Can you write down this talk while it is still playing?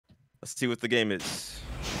Let's see what the game is.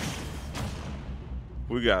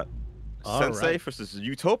 We got Sensei versus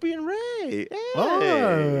UtopianRay. Hey.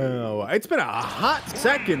 Oh, it's been a hot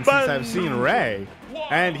second since I've seen Ray,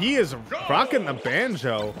 and he is rocking the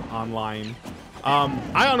banjo online.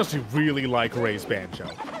 I honestly really like Ray's banjo.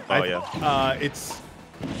 It's,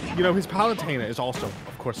 you know, his palatine is also,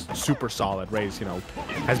 of course, super solid. Ray's, you know,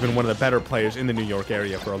 has been one of the better players in the New York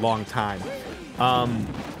area for a long time.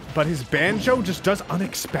 But his banjo just does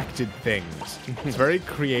unexpected things. It's very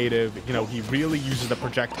creative. You know, he really uses the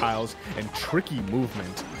projectiles and tricky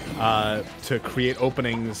movement to create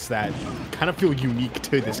openings that kind of feel unique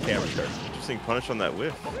to this character. Interesting punish on that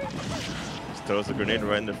whiff. Just throws a grenade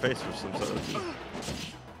right in their face for some sort of...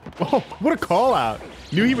 Oh, what a call out.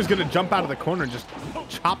 Knew he was going to jump out of the corner and just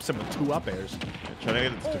chops him with 2 up airs. Trying to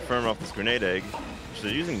get it to confirm off this grenade egg, which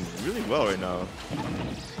they're using really well right now.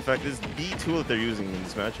 In fact, this is the tool that they're using in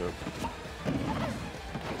this matchup.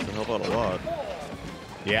 It'll help out a lot.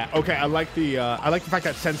 Yeah, okay, I like the fact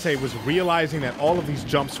that Sensei was realizing that all of these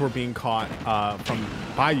jumps were being caught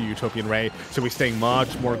by UtopianRay, so he's staying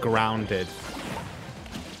much more grounded.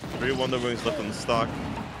 3 Wonder Wings left on the stock.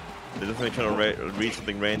 They're definitely trying to read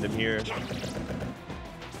something random here.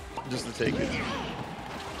 Just to take it.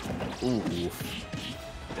 Ooh.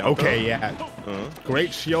 Okay, yeah.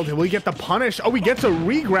 Great shield. Will he get the punish? Oh, he gets a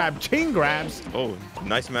re-grab. Chain grabs. Oh,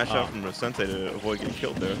 nice mash out from the Sensei to avoid getting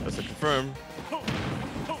killed there. That's a confirm.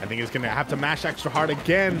 I think he's going to have to mash extra hard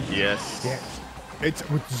again. Yes. Yeah. It's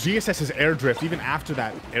with ZSS's air drift, even after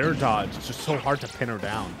that air dodge, it's just so hard to pin her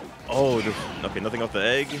down. Oh, okay, nothing off the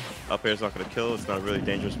egg. Up air's not going to kill. It's not a really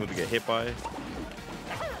dangerous move to get hit by.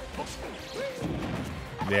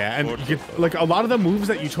 Yeah, and like a lot of the moves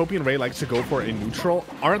that UtopianRay likes to go for in neutral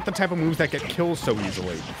aren't the type of moves that get kills so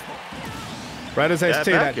easily. Right as I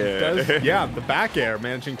say that, does, yeah, the back air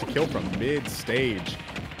managing to kill from mid-stage.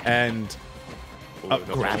 And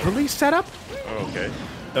grab release setup? Oh, okay.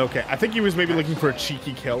 Okay, I think he was maybe looking for a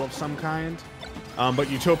cheeky kill of some kind. But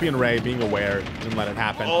UtopianRay, being aware, didn't let it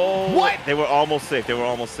happen. Oh, what? They were almost safe. They were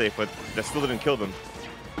almost safe, but that still didn't kill them.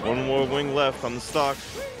 1 more wing left on the stock.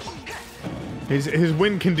 His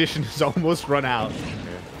win condition is almost run out.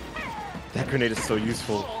 Yeah. That grenade is so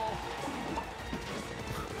useful.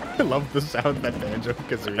 I love the sound that Banjo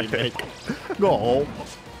Kazooie make. Go.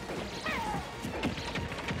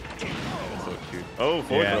 That's so cute. Oh,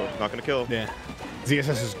 forward throw. Not gonna kill. Yeah.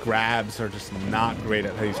 ZSS's grabs are just not great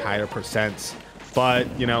at these higher percents. But,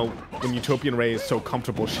 you know, when UtopianRay is so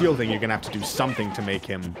comfortable shielding, you're gonna have to do something to make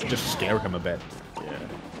him just scare him a bit. Yeah.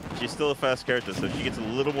 She's still a fast character, so if she gets a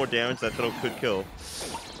little more damage, that throw could kill.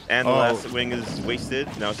 And the last wing is wasted.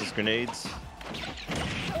 Now it's just grenades.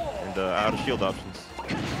 And out of shield options.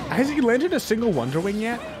 Has he landed a single Wonder Wing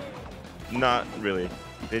yet? Not really.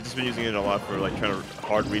 They've just been using it a lot for like trying to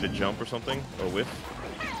hard read a jump or something, or whiff,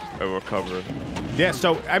 or recover. Yeah,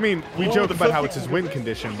 so I mean, we joke about how it's his win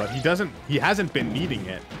condition, but he hasn't been needing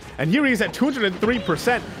it. And here he is at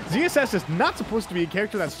 203%. ZSS is not supposed to be a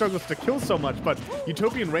character that struggles to kill so much, but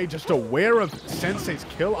UtopianRay, just aware of Sensei's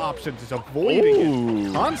kill options, is avoiding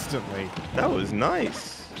it constantly. That was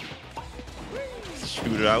nice.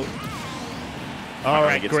 Shoot it out. All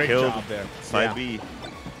right, great job there. Side B.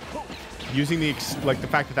 Using the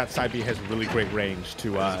fact that that side B has really great range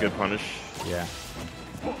to. That's a good punish. Yeah.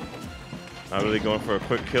 Not really going for a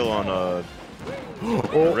quick kill on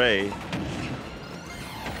Ray.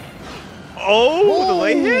 Oh, the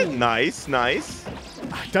late hit. Nice, nice.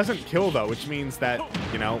 Doesn't kill though, which means that,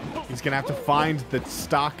 you know, he's gonna have to find the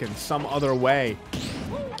stock in some other way.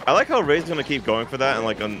 I like how Ray's gonna keep going for that and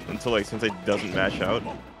like until like Sensei doesn't mash out.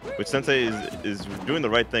 Which Sensei is doing the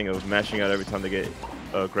right thing of mashing out every time they get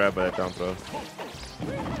grabbed by that down throw.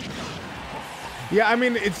 Yeah, I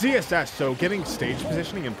mean, it's ZSS, so getting stage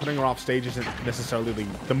positioning and putting her off stage isn't necessarily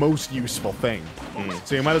the most useful thing.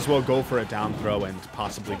 So you might as well go for a down throw and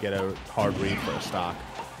possibly get a hard read for a stock.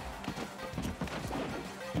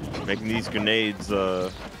 Making these grenades,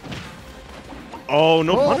 oh,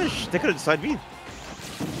 no punish! They could have side B.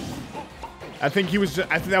 I think he was.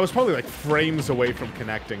 I think that was probably like frames away from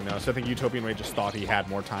connecting, though. So I think UtopianRay just thought he had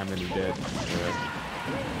more time than he did. Yeah.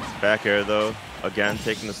 Back air though, again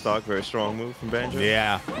taking the stock, very strong move from Banjo.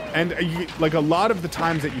 Yeah, and like a lot of the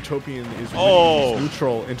times that Utopian is winning these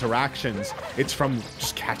neutral interactions, it's from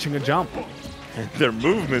just catching a jump. And their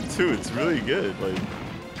movement too, it's really good. Like,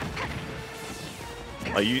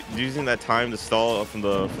 are you using that time to stall from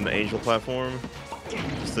the angel platform,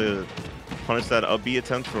 just to punish that up B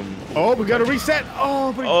attempt from? Oh, we got to reset.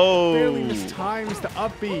 Oh, but he barely mistimes the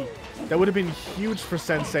up B. That would have been huge for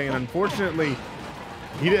Sensei, and unfortunately,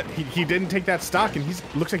 he didn't take that stock, and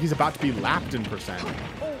looks like he's about to be lapped in percent.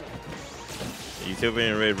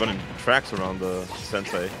 UtopianRay running tracks around the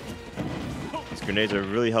Sensei. These grenades are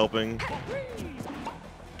really helping.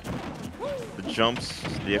 The jumps,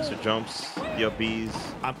 the extra jumps, the up Bs.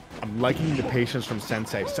 I'm liking the patience from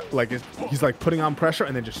Sensei. So, like he's like putting on pressure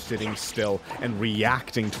and then just sitting still and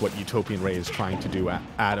reacting to what UtopianRay is trying to do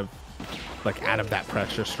out of that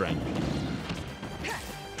pressure string.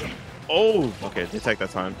 Oh, okay, detect that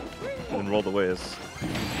time and then rolled away.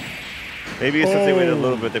 Maybe since they waited a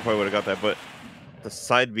little bit, they probably would have got that. But the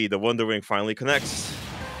side B, the Wonder Wing finally connects,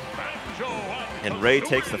 and Ray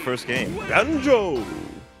takes the first game. Banjo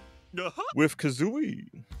with Kazooie.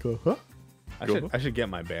 I should get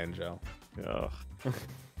my Banjo. Yeah.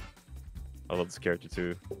 I love this character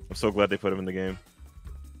too. I'm so glad they put him in the game.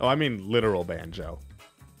 Oh, I mean literal Banjo.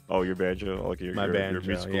 Oh, your Banjo? Like my Banjo,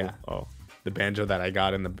 your school? Yeah. Oh. The Banjo that I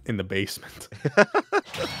got in the basement.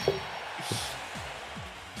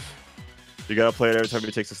 You gotta play it every time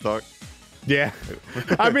he takes a stock. Yeah,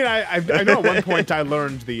 I mean, I know at one point I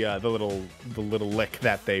learned the little lick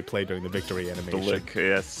that they play during the victory animation. The lick,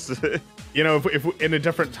 yes. You know, if in a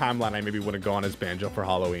different timeline, I maybe would have gone as Banjo for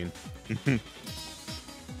Halloween.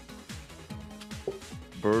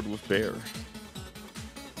 Bird with bear.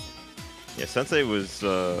 Yeah, Sensei was.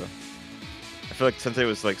 I feel like Sensei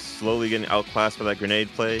was like slowly getting outclassed by that grenade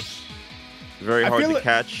play. Very hard to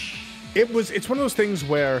catch. It's one of those things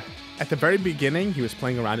where at the very beginning he was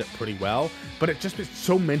playing around it pretty well, but it just is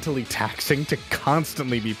so mentally taxing to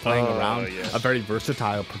constantly be playing around a very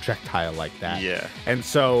versatile projectile like that. Yeah. And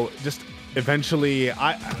so just eventually,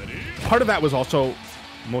 part of that was also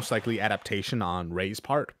most likely adaptation on Ray's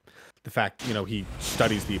part. The fact, you know, he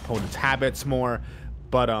studies the opponent's habits more.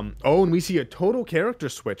 But, and we see a total character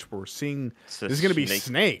switch where we're seeing this is going to be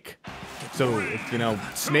Snake. So, you know,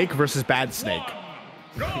 Snake versus Bad Snake.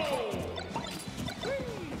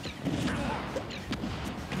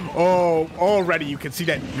 Oh, already you can see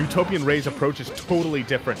that UtopianRay's approach is totally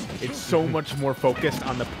different. It's so much more focused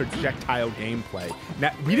on the projectile gameplay.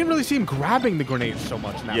 Now, we didn't really see him grabbing the grenades so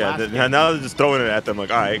much in that last game. Now they're just throwing it at them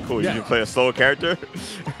like, all right, cool. You can play a slower character?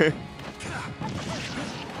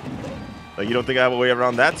 Like, you don't think I have a way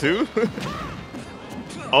around that too?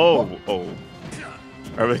 Oh.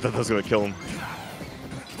 I really thought that was going to kill him.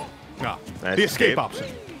 No, nice the escape option.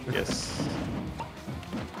 Yes.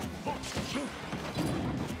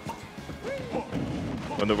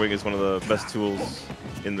 Wonder Wing is one of the best tools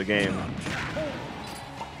in the game.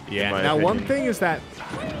 Yeah. Now, one thing is that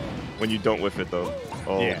when you don't whiff it, though.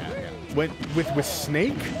 Oh. Yeah. With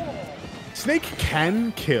Snake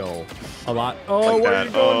can kill a lot. Oh, like where are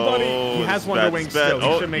you going, buddy? He has Wonder Wing still.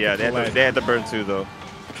 He should make it they had to burn too, though.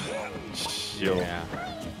 Yo. Yeah.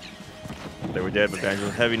 They were dead, but Banjo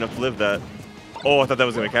was heavy enough to live that. Oh, I thought that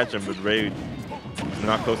was going to catch him, but Ray was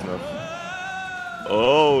not close enough.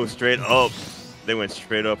 Oh, straight up. They went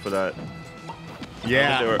straight up for that.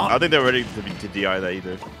 Yeah. I don't think they were ready to DI that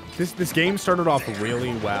either. This game started off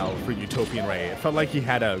really well for UtopianRay. It felt like he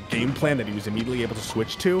had a game plan that he was immediately able to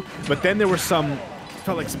switch to, but then there were some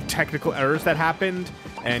technical errors that happened,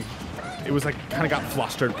 and it was like kind of got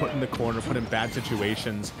flustered, put in the corner, put in bad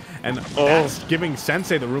situations, and that's giving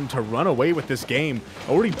Sensei the room to run away with this game,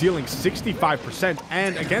 already dealing 65%,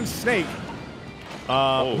 and against Snake,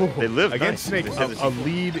 they live against Snake, a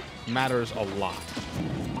lead matters a lot.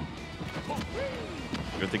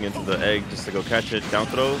 Good thing into the egg just to go catch it. Down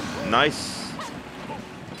throw. Nice.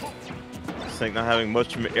 Snake not having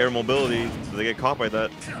much air mobility, so they get caught by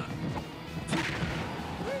that.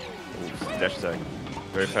 Ooh, dash attack.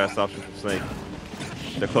 Very fast option from Snake.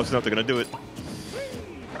 They're close enough, they're going to do it.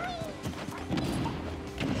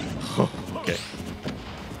 Okay.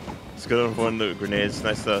 It's good on one the grenades.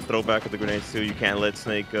 Nice throwback of the grenades, too. You can't let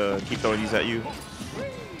Snake keep throwing these at you.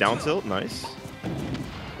 Down tilt. Nice.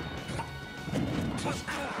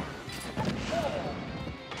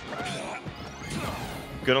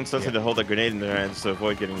 Good on Sensei to hold that grenade in their hands to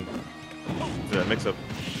avoid getting to that mix-up.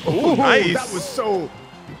 Oh, nice!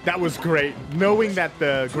 That was great. Knowing that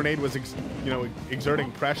the grenade was,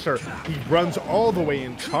 exerting pressure, he runs all the way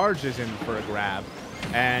and charges in for a grab.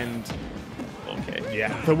 And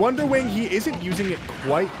the Wonder Wing, he isn't using it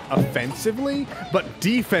quite offensively, but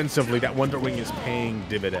defensively, that Wonder Wing is paying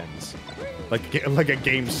dividends, like a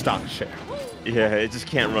game stock share. Yeah, it just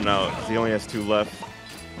can't run out. He only has 2 left.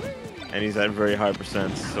 And he's at very high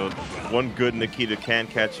percent, so one good Nikita can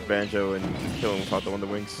catch Banjo and kill him without the Wonder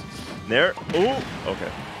Wings. There, ooh,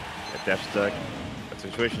 okay. That dash attack, that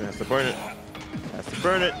situation has to burn it. Has to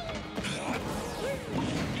burn it.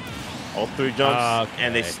 All 3 jumps,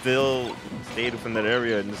 and they still stayed within that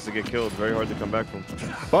area and just to get killed. Very hard to come back from.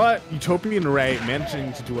 But UtopianRay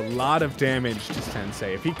managing to do a lot of damage to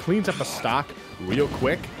Sensei. If he cleans up a stock real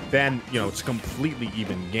quick, then, you know, it's a completely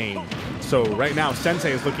even game. So right now,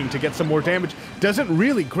 Sensei is looking to get some more damage. Doesn't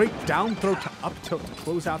really. Great down throw to up tilt to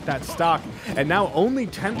close out that stock. And now only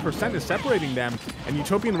 10% is separating them. And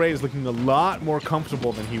UtopianRay is looking a lot more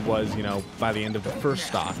comfortable than he was, you know, by the end of the first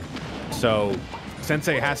stock. So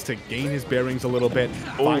Sensei has to gain his bearings a little bit,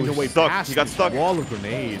 find a way past he got stuck. Wall of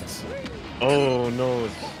grenades. Oh no,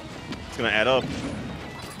 it's gonna add up.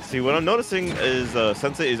 See, what I'm noticing is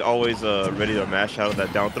Sensei is always ready to mash out of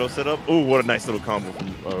that down throw setup. Ooh, what a nice little combo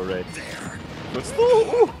from Ray. But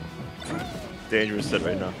still, dangerous set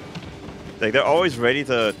right now. Like, they're always ready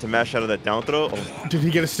to mash out of that down throw. Oh. Did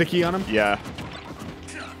he get a sticky on him? Yeah.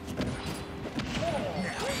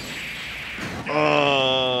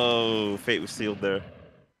 Oh, fate was sealed there.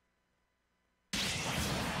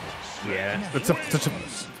 Yeah, that's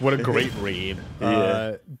what a great read.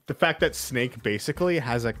 Yeah. The fact that Snake basically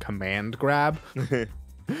has a command grab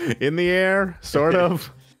in the air, sort of.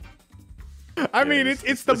 I mean,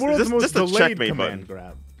 it's the world's most delayed command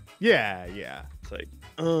grab. Yeah, yeah. It's like,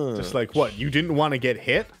 just like, what, you didn't want to get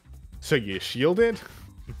hit, so you shielded?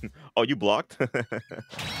 Oh, you blocked?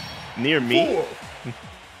 Near me?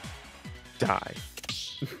 Die.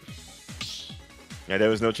 Yeah, there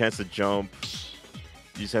was no chance to jump.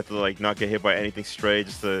 You just have to, like, not get hit by anything stray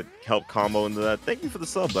just to help Camo into that. Thank you for the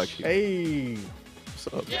sub, Black Sheep. Hey. What's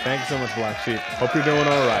up? Thanks so much, Black Sheep. Hope you're doing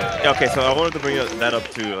all right. Okay, so I wanted to bring that up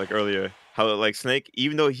too, like earlier. How, like, Snake,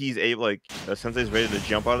 even though he's able, like, Sensei's ready to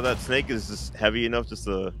jump out of that, Snake is just heavy enough just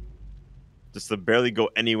to barely go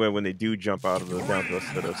anywhere when they do jump out of the down throw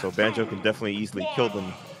setup. So Banjo can definitely easily kill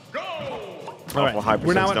them. All right,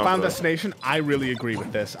 we're now at Final Destination. I really agree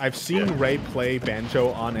with this. I've seen Ray play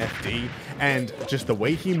Banjo on FD, and just the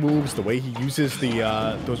way he moves, the way he uses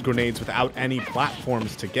those grenades without any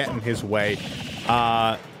platforms to get in his way,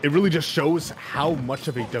 it really just shows how much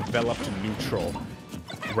of a developed neutral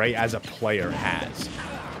Ray as a player has.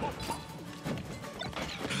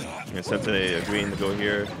 And Sensei agreeing to go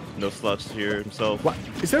here. No sluts here himself. What?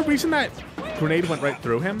 Is there a reason that grenade went right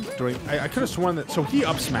through him? I could have sworn that... So he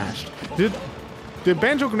up smashed. The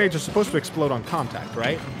Banjo grenades are supposed to explode on contact,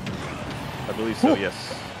 right? I believe so,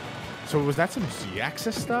 yes. So was that some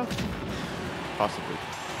Z-axis stuff? Possibly.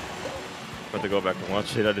 But to go back and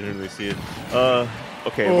watch it, I didn't really see it.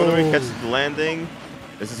 Okay, whether he catches the landing.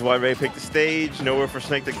 This is why Ray picked the stage. Nowhere for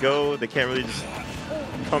Snake to go. They can't really just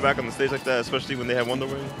come back on the stage like that, especially when they have Wonder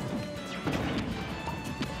Wing.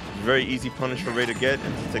 Very easy punish for Ray to get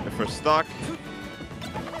and to take the first stock.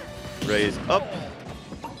 Ray is up.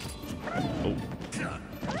 Oh,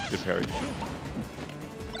 good parry.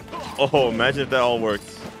 Oh, imagine if that all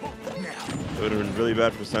worked. It would have been really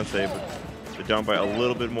bad for Sensei, but they're down by a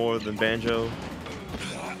little bit more than Banjo.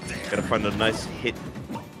 Gotta find a nice hit.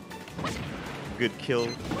 Good kill.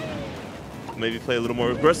 Maybe play a little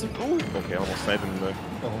more aggressive. Ooh, okay, almost sniped him there.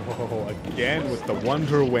 Oh, again with the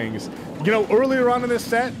Wonder Wings. You know, earlier on in this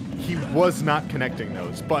set, he was not connecting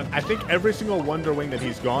those, but I think every single Wonder Wing that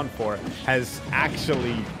he's gone for has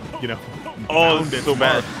actually, you know, oh, it's so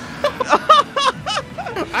bad.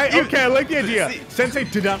 Okay, I like the idea. Sensei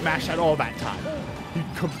did not mash at all that time. He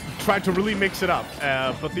tried to really mix it up,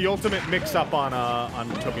 but the ultimate mix-up on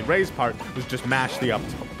UtopianRay's part was just mash the up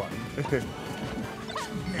tilt button.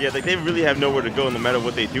 Yeah, like they really have nowhere to go no matter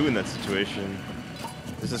what they do in that situation.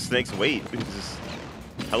 This is Snake's weight. It just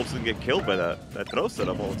helps them get killed by that throw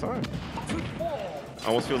setup all the time.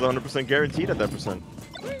 Almost feels 100% guaranteed at that percent.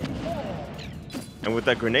 And with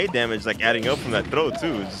that grenade damage like adding up from that throw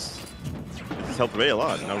too, it just helped Ray a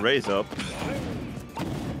lot. Now Ray's up.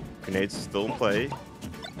 Grenade's still in play.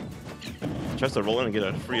 Tries to roll in and get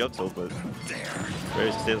a free up tilt, but Ray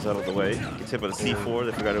just stays out of the way. Gets hit by the C4,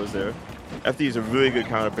 they forgot it was there. FD is a really good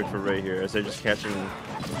counter pick for Ray here, as they're just catching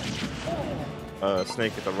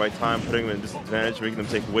Snake at the right time, putting them in disadvantage, making them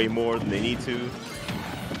take way more than they need to.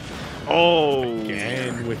 Oh!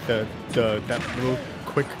 Again with that little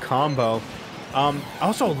quick combo. I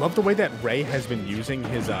also love the way that Ray has been using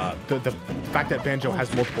his the fact that Banjo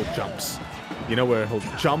has multiple jumps. You know, where he'll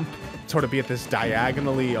jump, sort of be at this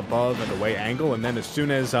diagonally above and away angle, and then as soon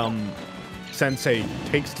as Sensei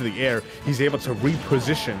takes to the air, he's able to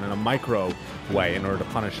reposition in a micro way in order to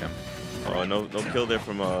punish him. Oh, no kill there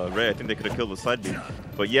from Ray. I think they could have killed the side B.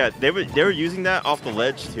 But yeah, they were using that off the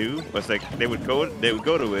ledge too. It's like they would go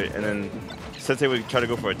to it, and then Sensei would try to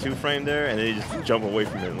go for a 2-frame there, and they just jump away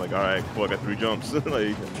from it. Like, all right, cool, I got 3 jumps.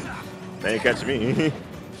 Like, they ain't catching me.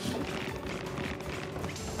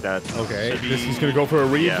 That's okay. This is gonna go for a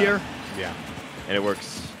read here. Yeah, and it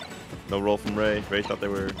works. No roll from Ray. Ray thought they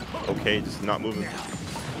were okay, just not moving.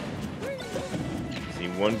 See,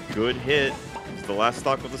 one good hit. It's the last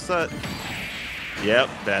stock of the set. Yep,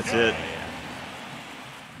 that's it.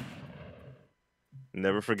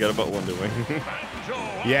 Never forget about Wonder Wing.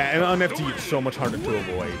 Yeah, and on FT, it's so much harder to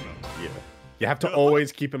avoid. Yeah. You have to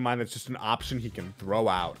always keep in mind it's just an option he can throw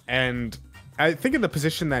out. And I think in the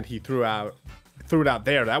position that he threw it out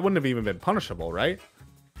there, that wouldn't have even been punishable, right?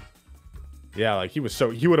 Yeah, like he would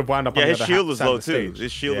have wound up on the other his shield was side low of the too. stage.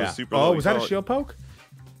 His shield was super low. Oh, was that a shield poke?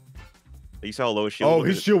 You saw how low his shield Oh, was.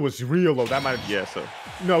 his shield was real low. That might have... Yeah, so.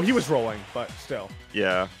 No, he was rolling, but still.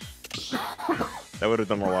 Yeah. That would have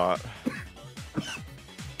done a lot.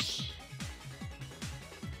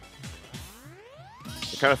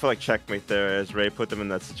 I kind of felt like checkmate there as Ray put them in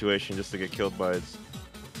that situation just to get killed by it.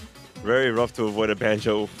 Very rough to avoid a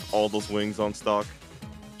Banjo, all those wings on stock.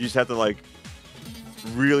 You just have to like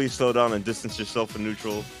really slow down and distance yourself in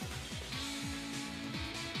neutral.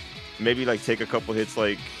 Maybe like take a couple hits,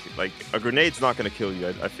 like a grenade's not gonna kill you.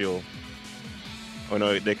 I feel. Oh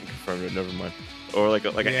no, they can confirm it. Never mind. Or like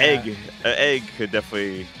an egg. An egg could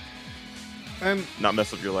definitely not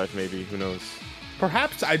mess up your life. Maybe, who knows?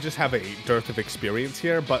 Perhaps I just have a dearth of experience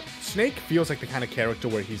here, but Snake feels like the kind of character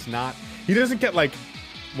where he doesn't get like,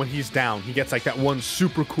 when he's down, he gets like that one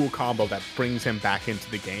super cool combo that brings him back into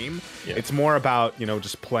the game. Yeah. It's more about, you know,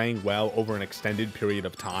 just playing well over an extended period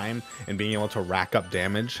of time and being able to rack up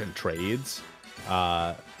damage and trades.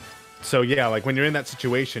 So yeah, like when you're in that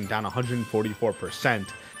situation down 144%,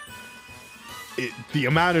 the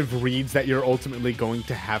amount of reads that you're ultimately going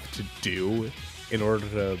to have to do in order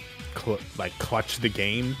to clutch the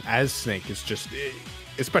game as Snake is just,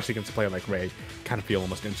 especially against a player like Ray, kind of feel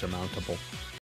almost insurmountable.